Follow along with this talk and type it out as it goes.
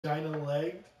vagina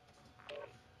leg,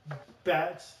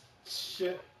 bat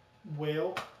shit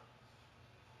whale.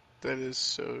 That is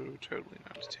so totally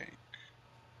not a tank.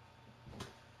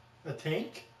 A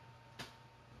tank?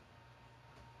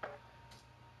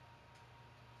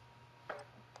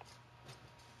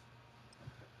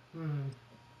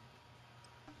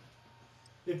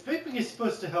 If vaping is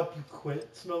supposed to help you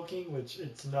quit smoking, which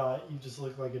it's not, you just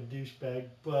look like a douchebag,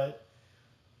 but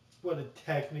what it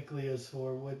technically is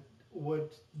for, would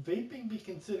vaping be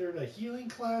considered a healing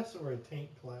class or a tank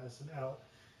class and out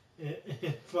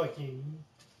in fucking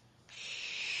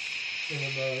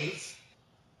MMOs?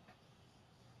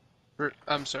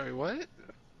 I'm sorry, what?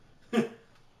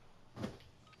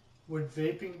 Would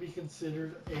vaping be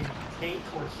considered a tank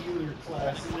or healer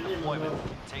class in an MMO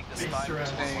based around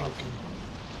smoking?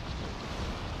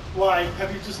 Why?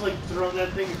 Have you just like thrown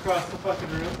that thing across the fucking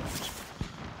room?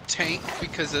 Tank,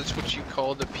 because that's what you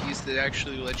call the piece that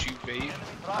actually lets you vape.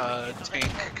 Tank,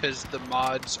 because the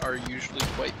mods are usually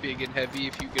quite big and heavy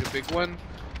if you get a big one.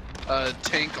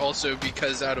 Tank also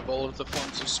because out of all of the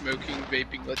forms of smoking,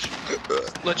 vaping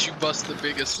lets you bust the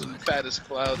biggest and fattest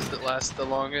clouds that last the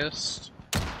longest.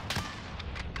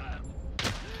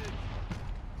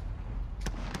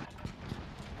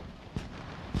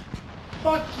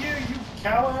 Fuck you, you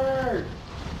coward!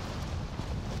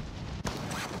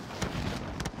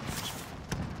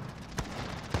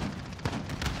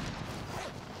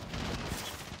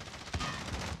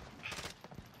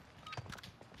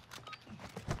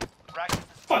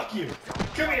 Fuck you!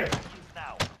 Come here!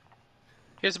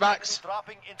 Here's a box.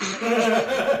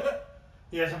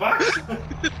 Here's a box!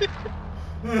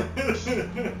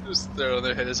 Just throw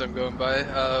their head as I'm going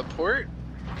by. Port?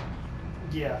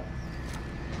 Yeah.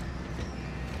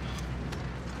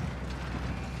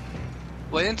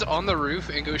 Land on the roof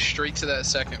and go straight to that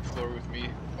second floor with me.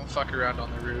 Don't fuck around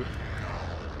on the roof.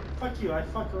 Fuck you, I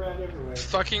fuck around everywhere.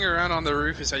 Fucking around on the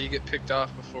roof is how you get picked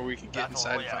off before we can get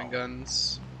inside and find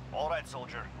guns. Alright,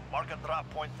 soldier. Mark a drop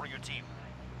point for your team.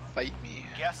 Fight me.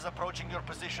 Gas is approaching your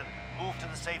position. Move to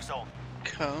the safe zone.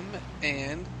 Come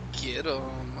and get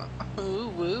 'em. Ooh,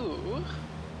 woo.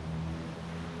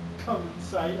 Come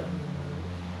inside them.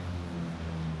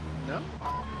 No?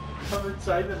 Come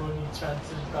inside them, Oni-chan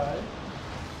senpai.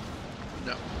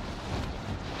 No.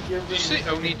 Give Did you them say the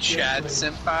Oni Chad gift,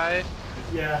 senpai?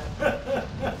 Yeah.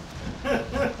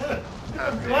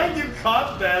 I'm glad you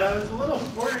caught that. I was a little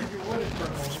worried you wouldn't for a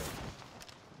moment.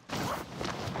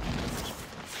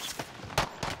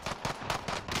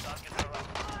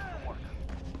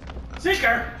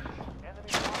 Seeker!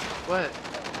 What?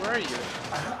 Where are you?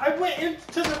 I went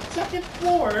into the second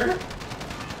floor.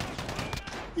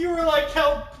 You were like,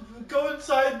 help, go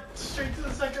inside straight to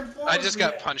the second floor. I just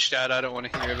got punched out. I don't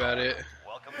want to hear about it.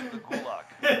 Welcome to the Gulag.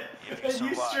 And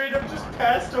you straight up just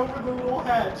passed over the little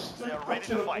hatch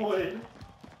to avoid.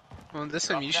 Well, this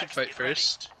time you should fight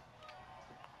first.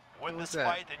 Win this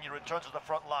fight and you return to the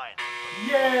front line.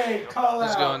 Yay! Call out.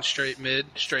 He's going straight mid,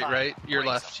 straight right. Your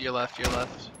left, your left, your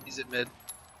left. He's at mid.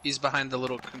 He's behind the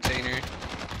little container.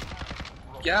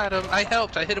 Got him. I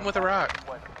helped. I hit him with a rock.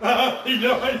 You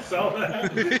know, I saw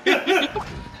that.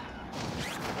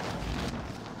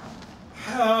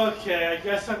 Okay, I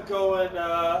guess I'm going,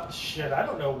 shit, I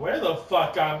don't know where the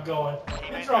fuck I'm going.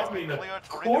 They dropped me in the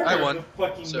corner of the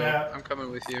fucking map. I'm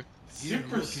coming with you.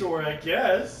 Superstore, I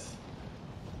guess.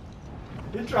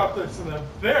 It dropped us in the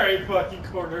very fucking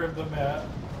corner of the map.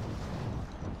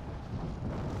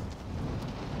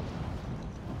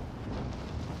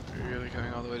 Are you really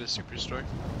coming all the way to Superstore?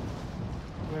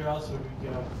 Where else would we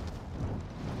go?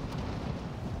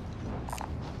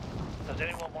 Does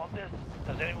anyone want this?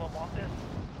 Does anyone want this?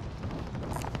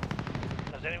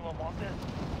 Does anyone want this?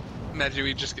 Imagine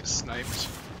we just get sniped.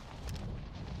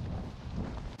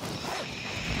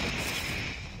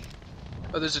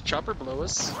 Oh, there's a chopper below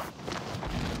us.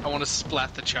 I want to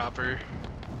splat the chopper.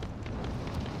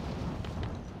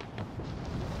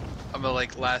 I'm a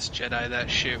like Last Jedi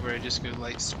that shit where I just go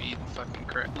light speed and fucking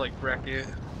wreck it.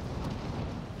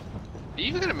 Are you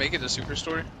even gonna make it to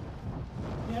Superstore?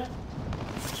 Yeah.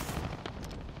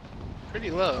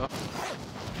 Pretty low.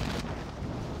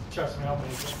 Trust me, I'll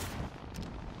make it.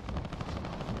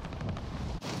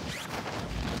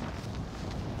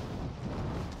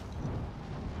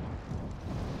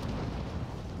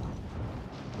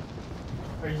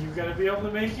 Are you gonna be able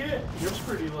to make it? You're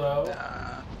pretty low.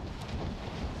 Nah.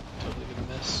 Totally gonna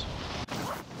miss.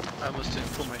 I almost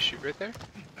didn't pull my chute right there.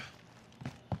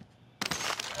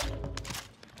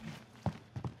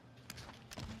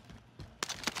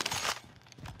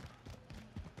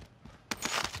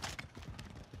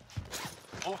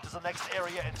 Move to the next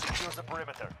area and secure the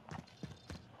perimeter.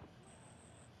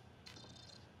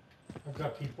 I've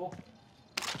got people.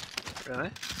 Really?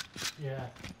 Yeah.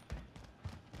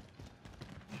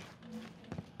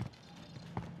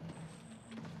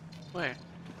 Where?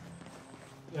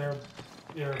 They're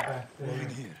back there. Moving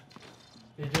here.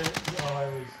 They didn't. Oh, I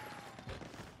was.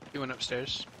 You went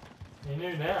upstairs. They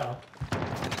knew now.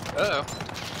 Uh oh.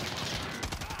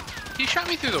 He shot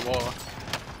me through the wall.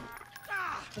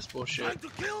 That's bullshit. Trying to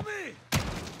kill me!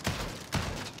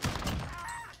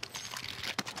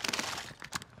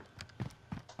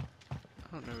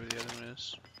 I don't know where the other one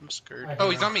is. I'm scared. I Oh, know.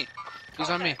 he's on me. He's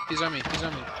on me. He's on me. He's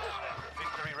on me.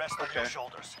 Victory rests on Okay. your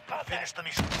shoulders. Finish the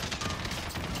mission.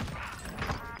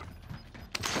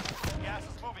 Gas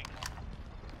is moving.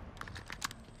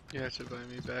 You have to buy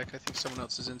me back. I think someone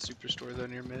else is in Superstore though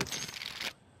near mid.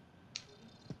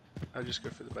 I'll just go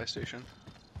for the buy station.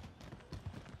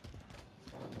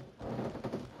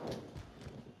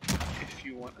 If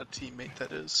you want a teammate,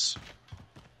 that is.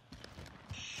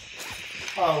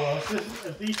 Oh well,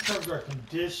 if these terms are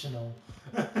conditional.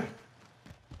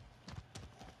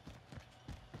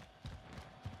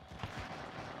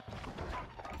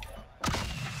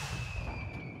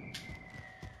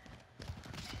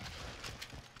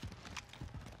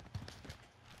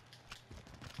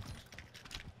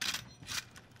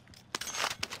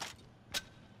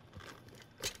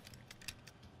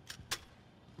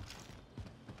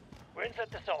 We're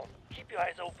inside the zone. Keep your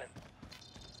eyes open.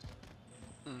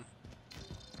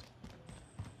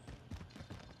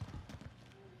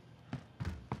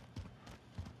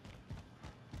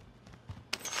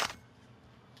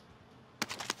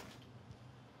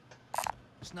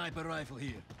 Sniper rifle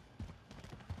here.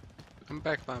 I'm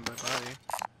back behind my body.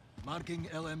 Marking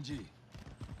LMG.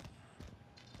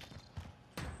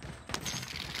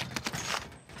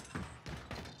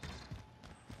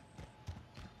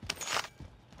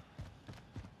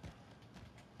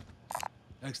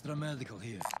 Extra medical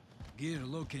here. Gear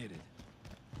located.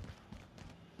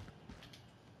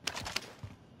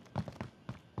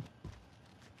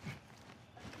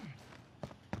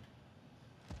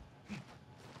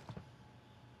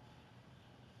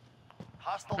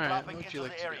 Hostile Alright, dropping what would into you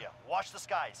like the to do? area. Watch the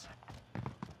skies.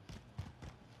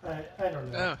 I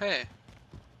don't know. Oh, hey.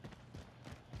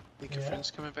 Think your Yeah? friend's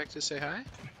coming back to say hi?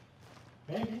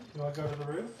 Maybe. You want to go to the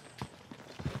roof?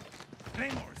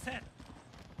 Claymore set.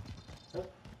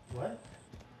 What?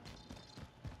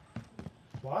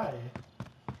 Why?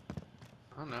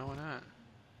 I don't know, why not?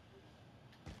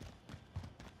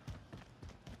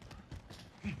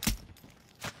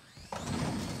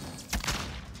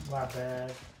 My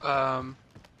bad.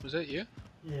 Was that you?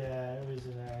 Yeah, it was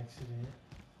an accident.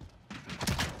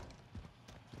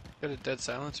 Got a dead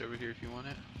silence over here if you want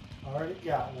it. Already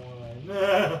got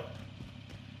one.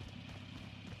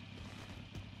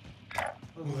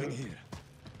 Moving here.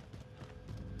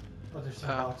 Oh, there's some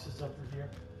Oh. boxes over here.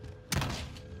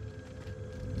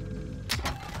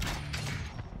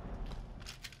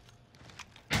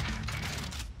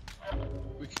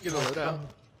 We could get a loadout.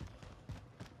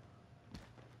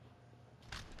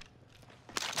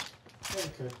 Yeah, we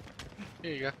could.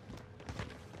 Here you go.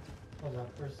 Hold on,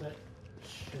 where's that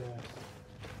chest?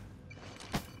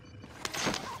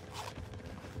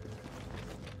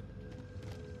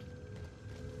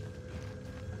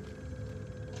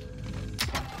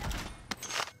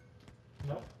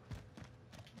 Nope.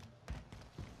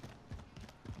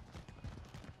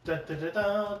 Dun, dun, dun,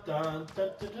 dun, dun,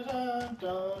 dun, dun, dun, dun,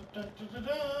 dun,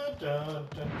 dun,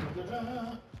 dun, dun,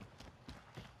 dun.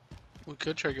 We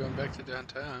could try going back to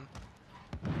downtown.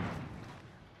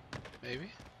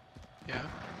 Maybe? Yeah.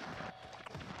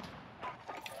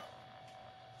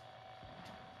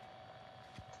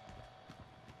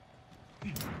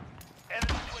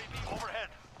 Enemy UAV overhead.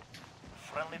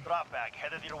 Friendly drop bag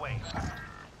headed your way.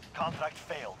 Contract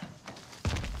failed.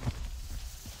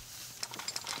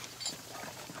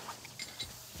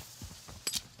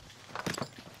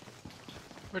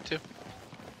 Where to?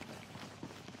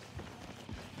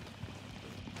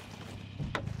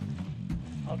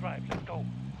 I'll drive. Let's go.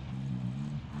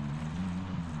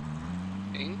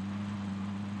 Ping?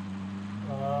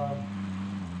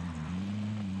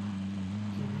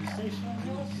 TV station, I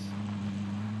guess?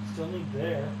 Still need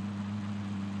there.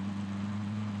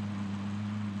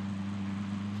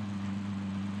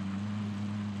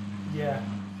 Yeah,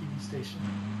 TV station.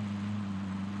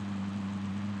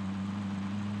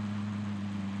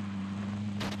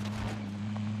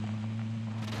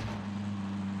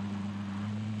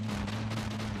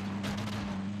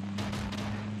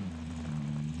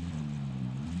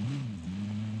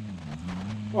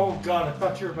 Oh god, I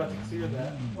thought you were about to clear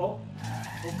that. Oh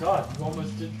god, you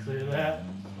almost did clear that.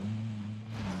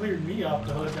 Cleared me off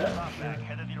the hood, that's Drop for sure. bag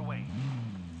headed your way.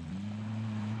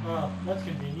 Oh, that's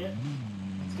convenient.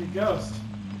 Let's get Ghost.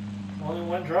 Only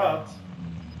one dropped.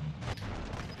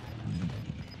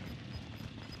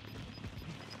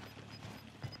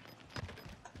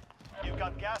 You've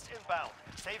got gas inbound.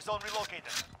 Safe zone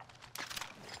relocated.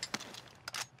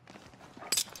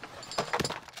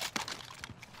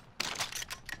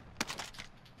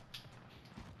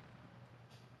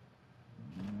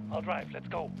 I'll drive. Let's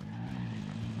go.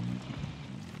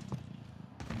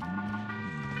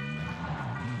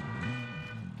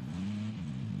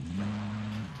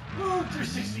 Oh,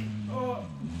 360. Oh,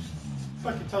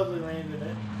 fucking totally landed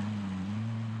it.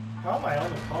 How am I on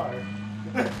the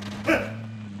car?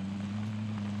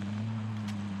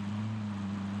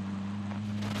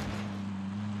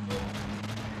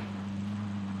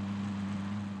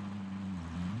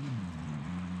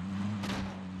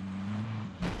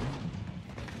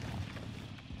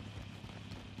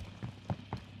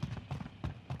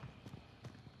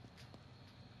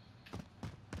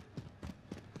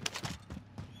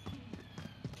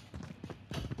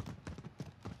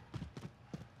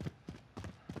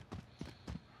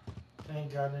 I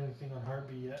ain't got anything on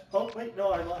Heartbeat yet. Oh, wait,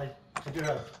 no, I lied. I do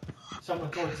have someone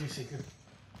towards you, Seeker.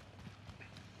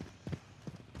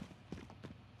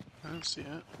 I don't see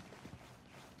it.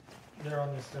 They're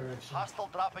on this direction. Hostile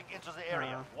dropping into the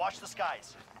area. Watch the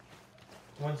skies.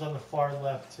 One's on the far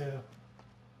left, too.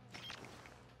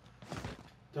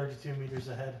 32 meters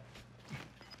ahead.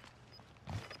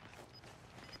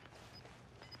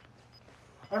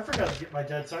 I forgot to get my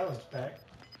dead silence back.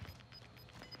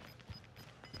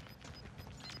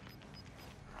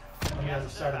 On the other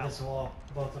side of this wall,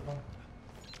 both of them.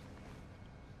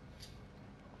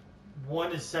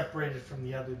 One is separated from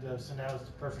the other though, so now is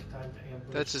the perfect time to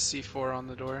ambush. That's a C4 on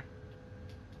the door.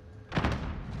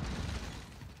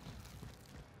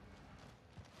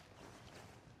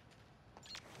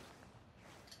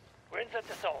 We're inside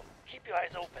the zone. Keep your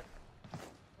eyes open.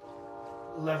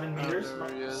 11 meters?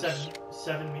 there he is.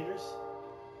 7 meters?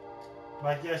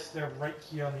 My guess they're right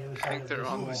here on the other I side think of they're this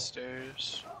on wall. the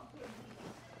stairs.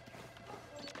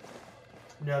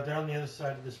 No, they're on the other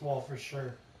side of this wall for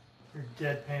sure. You're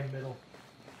deadpan middle.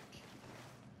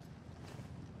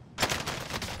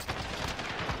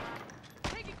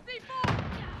 Taking C4!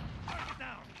 Target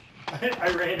down!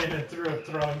 I ran in and threw a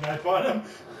throwing knife on him.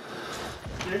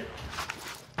 Here.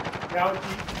 Now would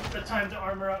be the time to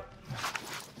armor up.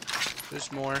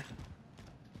 There's more.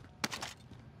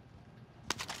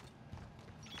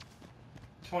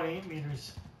 28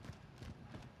 meters.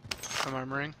 I'm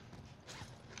armoring.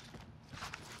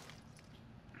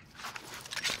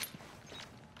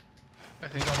 I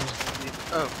think I'm just need.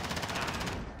 Oh,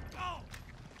 I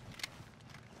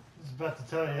was about to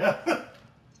tell you.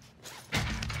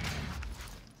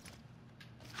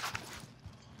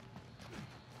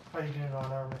 How you doing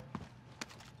on armor?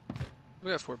 we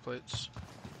got 4 plates.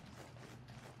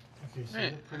 Okay, so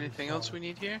Alright, you're pretty anything else solid. we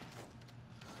need here?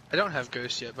 I don't have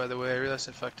Ghost yet, by the way. I realized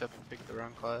I fucked up and picked the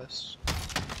wrong class.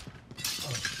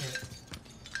 Oh shit.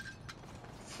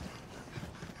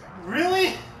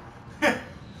 Really?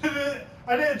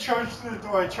 I didn't charge through the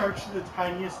door, I charged through the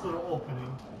tiniest little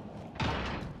opening.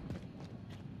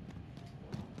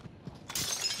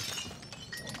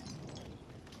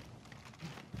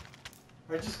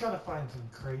 I just gotta find some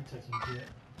crates I can get.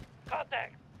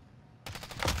 Contact!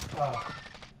 Oh.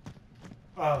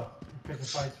 Oh, you're picking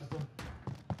fights with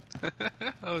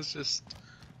them? I was just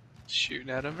shooting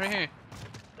at him right here.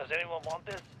 Does anyone want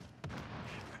this?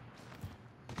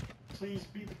 Please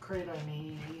be the crate I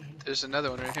need. There's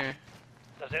another one right here.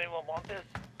 Does anyone want this?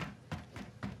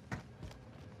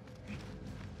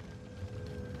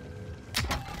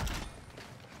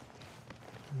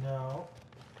 No.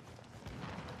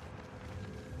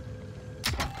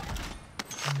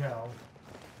 No.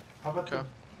 How about Okay.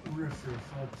 the roof?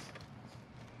 Let's...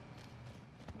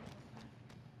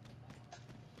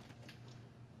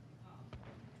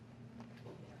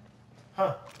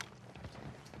 Huh.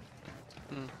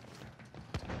 Hmm.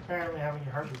 Apparently having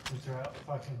your heartbeat sensor out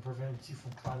fucking prevents you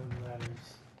from climbing the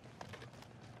ladders.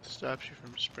 Stops you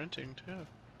from sprinting too.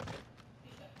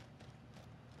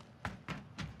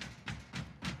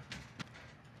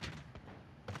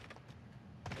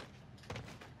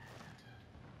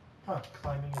 Huh,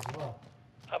 climbing as well.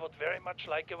 I would very much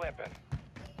like a weapon.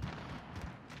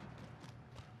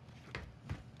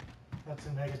 That's a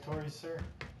negatory, sir.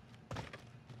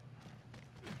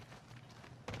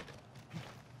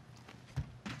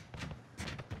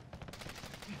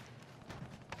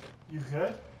 You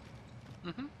good?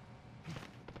 Mm-hmm.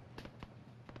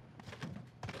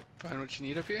 Find what you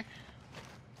need up here?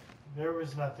 There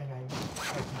was nothing I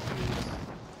could use.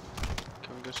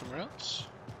 Can we go somewhere else?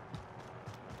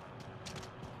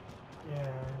 Yeah, in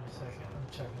a second. I'm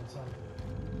checking some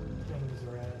things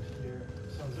around here.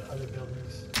 Some of the other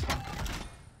buildings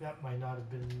that might not have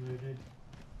been looted.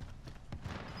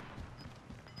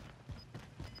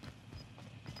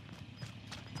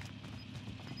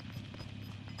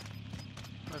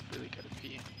 I've really got to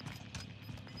pee.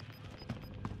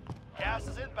 Gas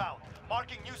is inbound.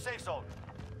 Marking new safe zone.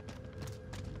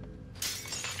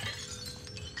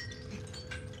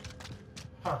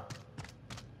 Huh.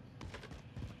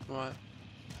 What?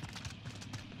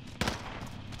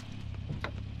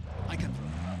 I can throw.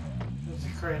 There's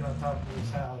a crane on top of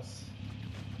his house.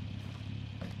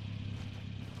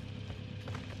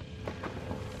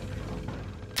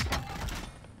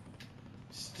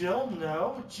 Still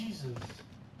no? Jesus.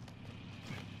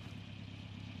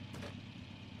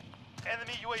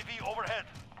 Enemy UAV overhead.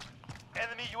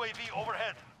 Enemy UAV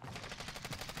overhead.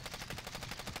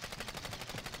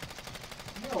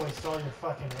 You don't waste all your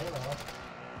fucking ammo.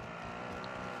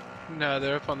 No,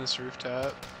 they're up on this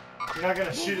rooftop. You're not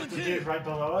gonna shoot at the dude right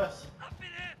below us?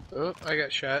 Oh, I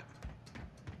got shot.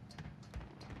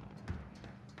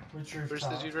 Which Where's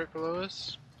rooftop? the dude right below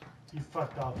us? You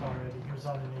fucked off already. He was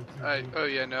on an ATV. Oh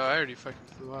yeah, no, I already fucking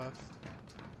flew off.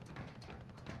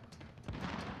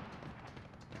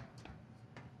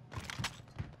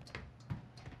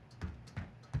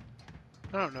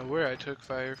 I don't know where I took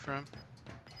fire from.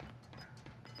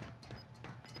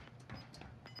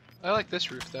 I like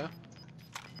this roof though.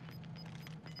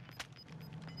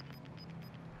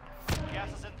 Gas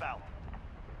is inbound.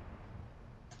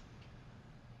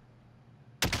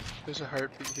 There's a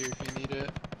heartbeat here if you need it.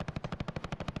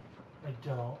 I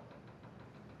don't.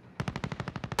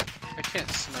 I can't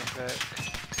snipe that.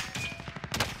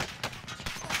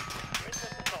 Rinse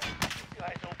the zone. Keep your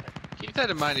eyes open. Keep that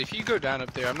in mind, if you go down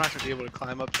up there, I'm not gonna be able to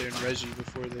climb up there and res you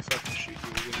before they fucking shoot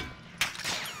you again.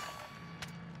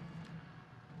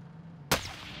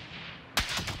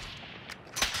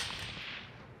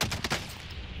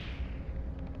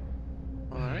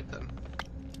 Alright then.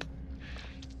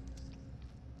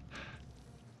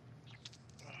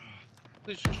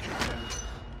 Please just jump down.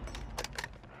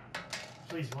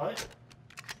 Please, what?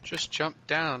 Just jump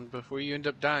down before you end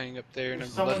up dying up there and I'm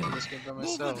Someone- left in this game by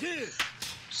Movement myself. here.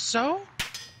 So?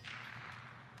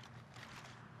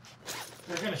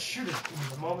 They're gonna shoot at me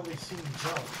the moment they see me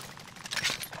jump.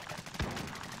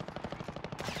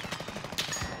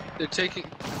 They're taking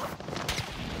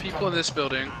people in this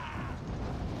building.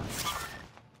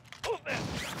 Movement!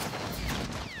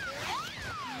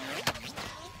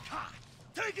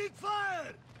 Taking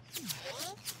fire.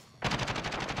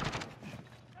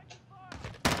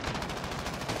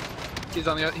 He's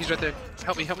on the. He's right there.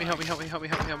 Help me! Help me! Help me! Help me! Help me!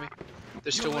 Help me! Help me!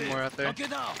 There's still one more out there. Okay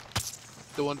now.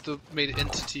 The one that made it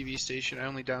into TV station. I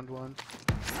only downed one.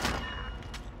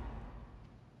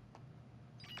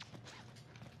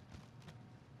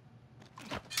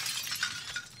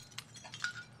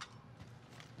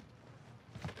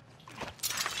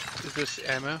 Is this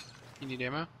ammo? You need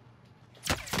ammo?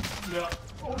 No.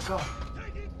 Oh god.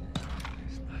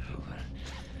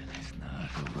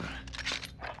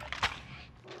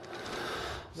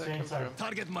 Where'd Stay that come inside. from?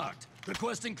 Target marked.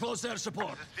 Requesting close air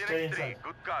support. Stay inside.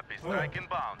 Good copy. Strike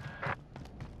inbound.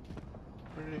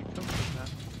 Where did it come from now?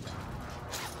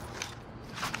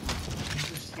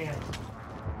 Just scan.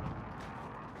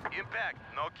 Impact.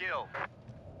 No kill.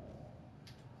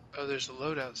 Oh, there's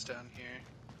loadouts down here.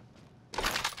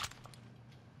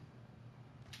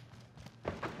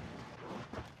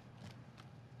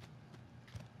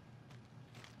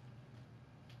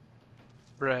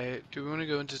 Right. Do we want to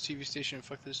go into TV station and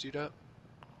fuck this dude up?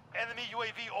 Enemy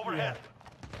UAV overhead.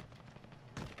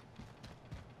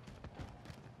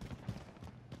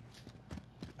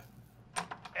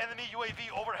 Enemy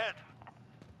UAV overhead.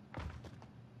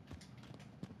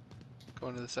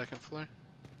 Going to the second floor.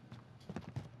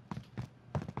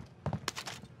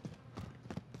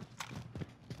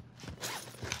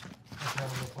 I don't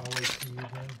know if I'll wait for you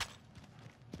then.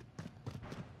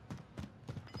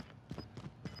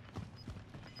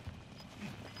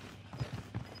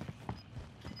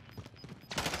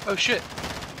 Oh shit!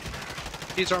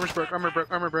 His armor's broke, armor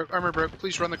broke, armor broke, armor broke.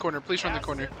 Please run the corner, please run the Gas is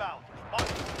corner. inbound. Mark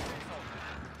the safe zone.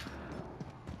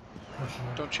 Pushing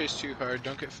it. Don't chase too hard,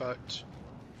 don't get fucked.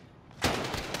 Enemy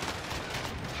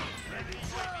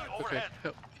UAV Okay, overhead.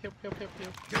 help, help, help, help,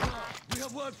 help. Get on. We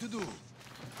have work to do.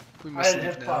 We I must had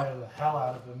leave hit now. fire the hell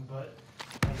out of him, but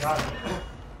I got it.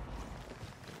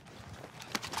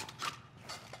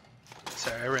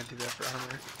 Sorry, I ran through that for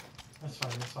armor. That's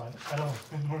fine, that's fine. I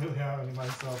don't really have any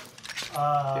myself. Here.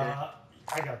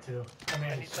 I got two. I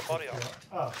managed need to some body pick two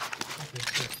armor. up. Oh, okay,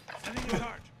 good. Sending a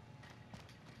charge.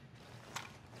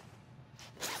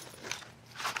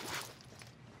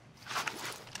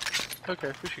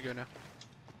 Okay, we should go now.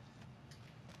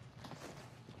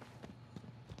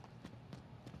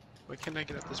 Why can't I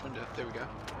get out this window? There we go.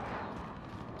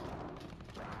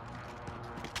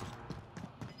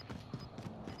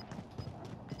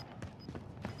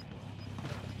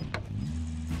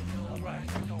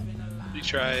 You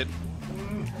tried.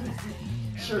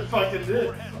 Sure fucking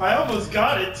did. I almost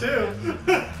got it too.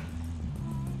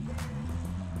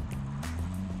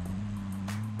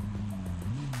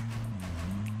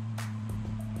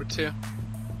 Where to?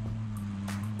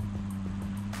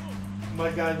 My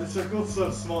god, the circle's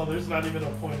so small, there's not even a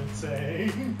point in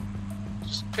saying.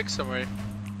 Just pick somewhere.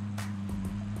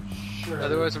 Sure.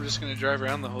 Otherwise, I'm just gonna drive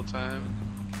around the whole time.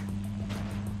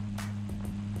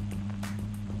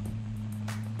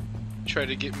 Try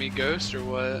to get me ghost or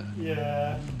what?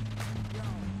 Yeah.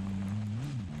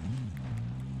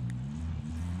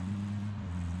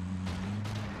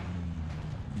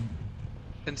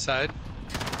 Inside?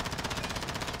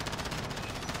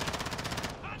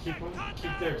 Keep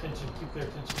their attention, keep their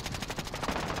attention.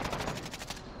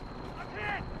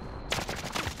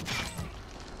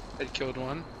 I'd killed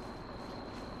one.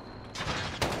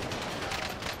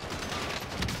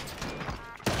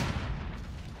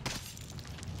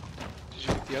 Did you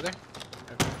get the other?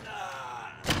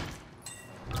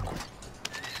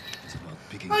 It's about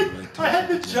picking the right I had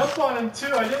to target. jump on him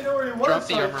too, I didn't know where he was. Drop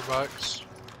the so armor box.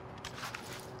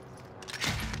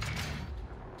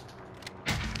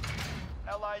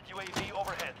 Allied UAV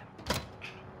overhead.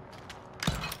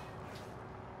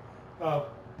 Oh.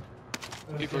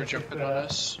 I was People are gonna pick jumping that on up.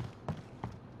 us.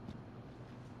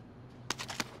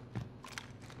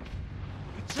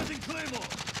 Setting Claymore.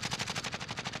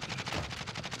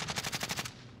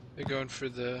 They're going for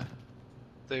the...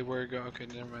 They were going... Okay,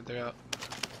 never mind, they're out.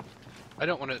 I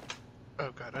don't want to...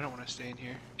 Oh god, I don't want to stay in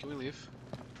here. Can we leave?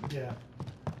 Yeah.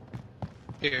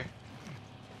 Here.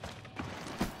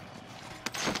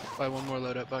 Buy one more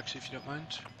loadout box if you don't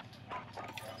mind.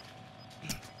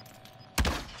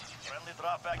 Friendly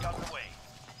drop back on the way.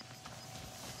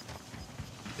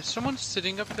 Is someone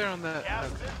sitting up there on that? Gas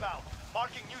Okay. inbound.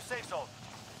 Marking new safe zone.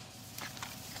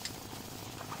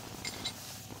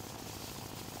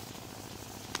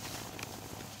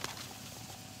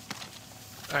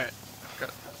 Alright, got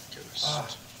ghost. Ah.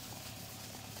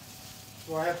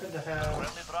 So I happen to have...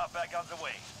 Friendly drop back on the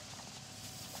way.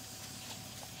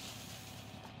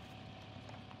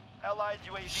 Allied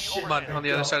UAV Shit. Come on, overhead. on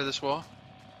the other side of this wall.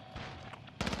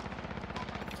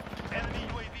 Enemy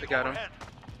UAV I got him. overhead.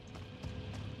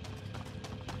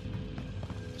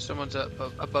 Someone's up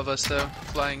above us though,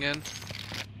 flying in.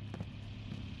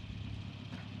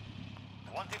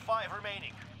 25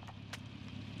 remaining.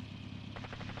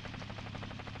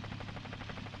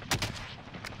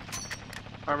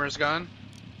 Armor's gone.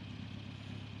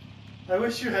 I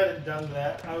wish you hadn't done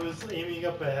that. I was aiming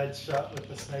up a headshot with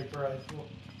the sniper rifle.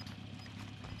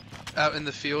 Out in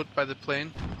the field by the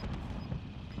plane.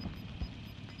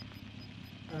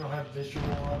 I don't have visual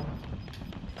on.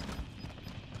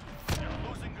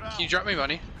 Losing ground. Can you drop me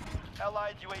money?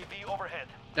 Allied UAV overhead.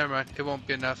 Never mind, it won't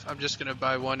be enough. I'm just gonna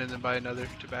buy one and then buy another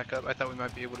to back up. I thought we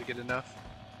might be able to get enough.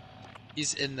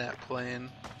 He's in that plane.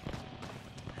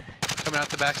 Coming out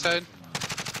the backside.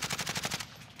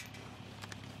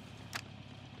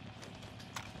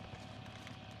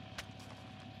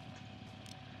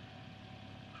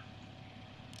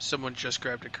 Someone just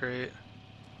grabbed a crate.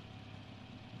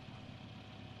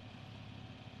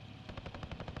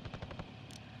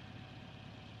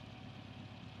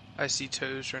 I see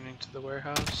toes running to the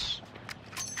warehouse.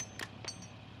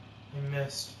 I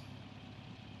missed.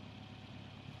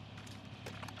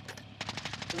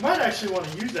 We might actually want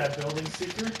to use that building,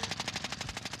 Seeker.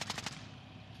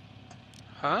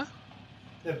 Huh?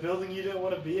 That building you didn't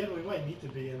want to be in, we might need to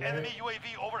be in there. Enemy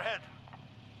UAV overhead.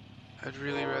 I'd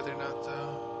really rather not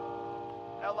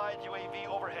though. Allied UAV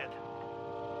overhead.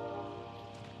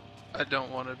 I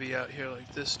don't want to be out here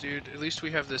like this, dude. At least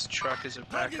we have this truck as a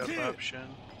backup Target here. option.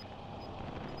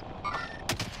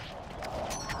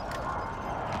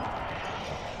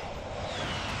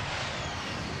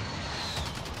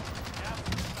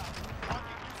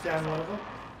 Down one of them.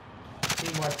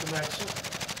 Team wiped in action.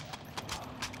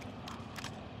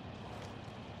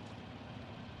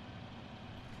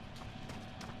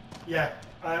 Yeah,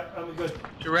 I'm good.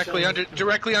 Directly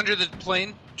Chilling. under the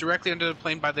plane. Directly under the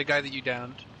plane by the guy that you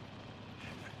downed.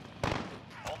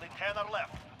 Only 10 are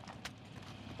left.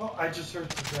 Oh, I just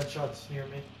heard some gunshots near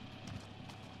me.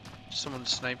 Someone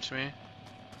sniped me.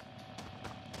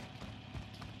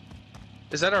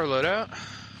 Is that our loadout?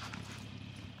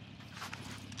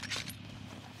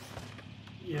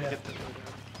 Yeah. Get the loadout.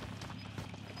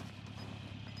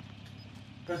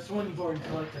 That's the one you've already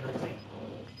collected, I think.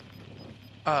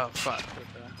 Oh, fuck.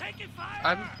 Taking fire!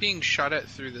 I'm being shot at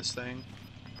through this thing.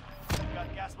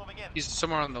 Got gas moving in. He's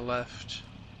somewhere on the left.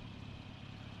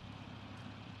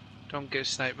 Don't get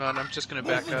sniped, man. I'm just gonna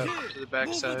back up to the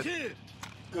backside.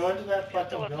 Go into that You're fucking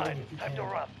still in building line. if you Time can. to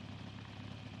run.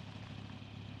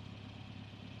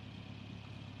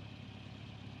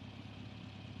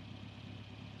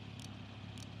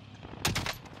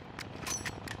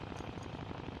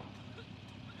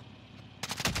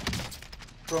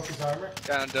 Broke his armor.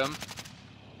 Downed him.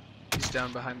 He's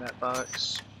down behind that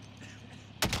box.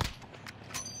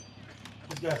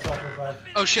 He's got self-revive.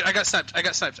 Oh shit, I got sniped. I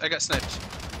got sniped. I got sniped.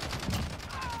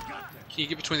 Can you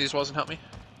get between these walls and help me?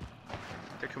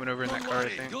 They're coming over in that car, I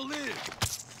think.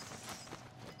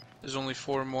 There's only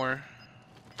 4 more.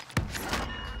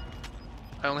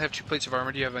 I only have 2 plates of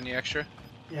armor. Do you have any extra?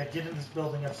 Yeah, get in this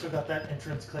building. I've still got that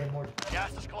entrance claymore.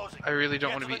 Gas is closing. I really don't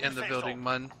Get want to be the in the safe building, zone.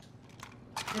 mun.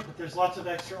 Yeah, but there's lots of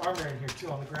extra armor in here too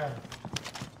on the ground.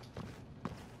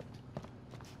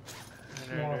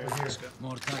 More over here. Let's go.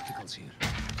 More tacticals here.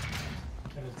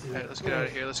 Alright, let's get out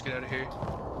of here. Let's get out of here.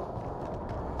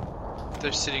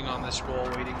 They're sitting on this wall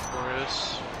waiting for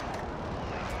us.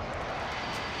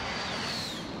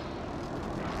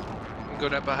 Go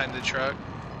down behind the truck.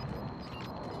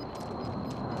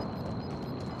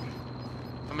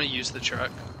 I'm gonna use the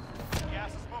truck.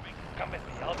 Gas is moving. Come with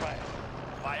me, I'll drive.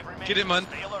 5 remain. Get in, man.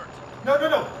 Stay alert.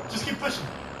 No. Just keep pushing.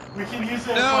 We can use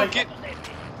that. No, like, get.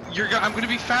 I'm gonna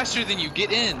be faster than you.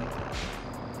 Get in. I was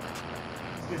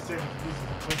gonna say we can use it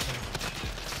for pushing.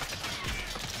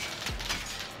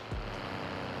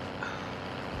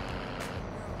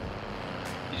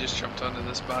 He just jumped onto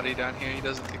this body down here. He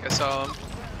doesn't think I saw him.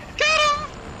 Get him!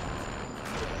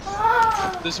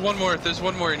 Ah! There's one more,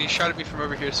 and he shot at me from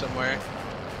over here somewhere.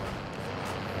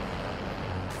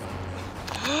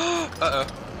 Uh-oh.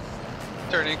 I'm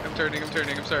turning,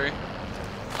 I'm sorry.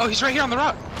 Oh, he's right here on the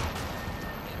rock!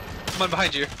 Come on,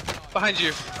 behind you. Behind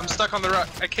you. I'm stuck on the rock.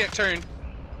 I can't turn.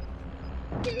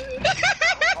 Wait!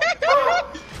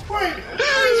 I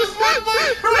just went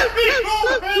by crazy!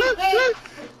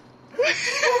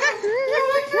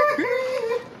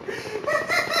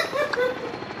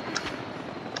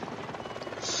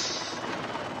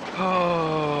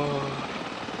 Oh.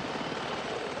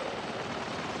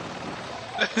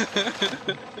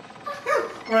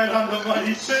 Right on the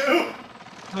money too.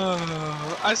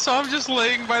 I saw him just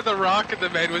laying by the rock and the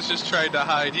man was just trying to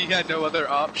hide. He had no other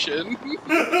option.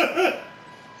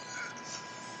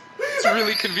 It's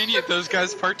really convenient those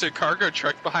guys parked a cargo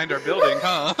truck behind our building,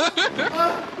 huh?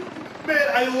 Man,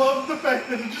 I love the fact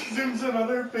that it just zooms in on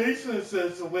their face and it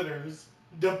says winners.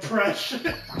 Depression.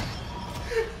 I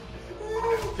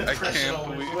Depression can't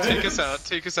always believe. wins.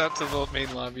 Take us out to the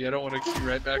main lobby. I don't want to queue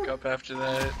right back up after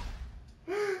that.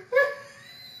 We did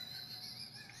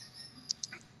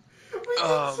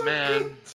Oh so man. good.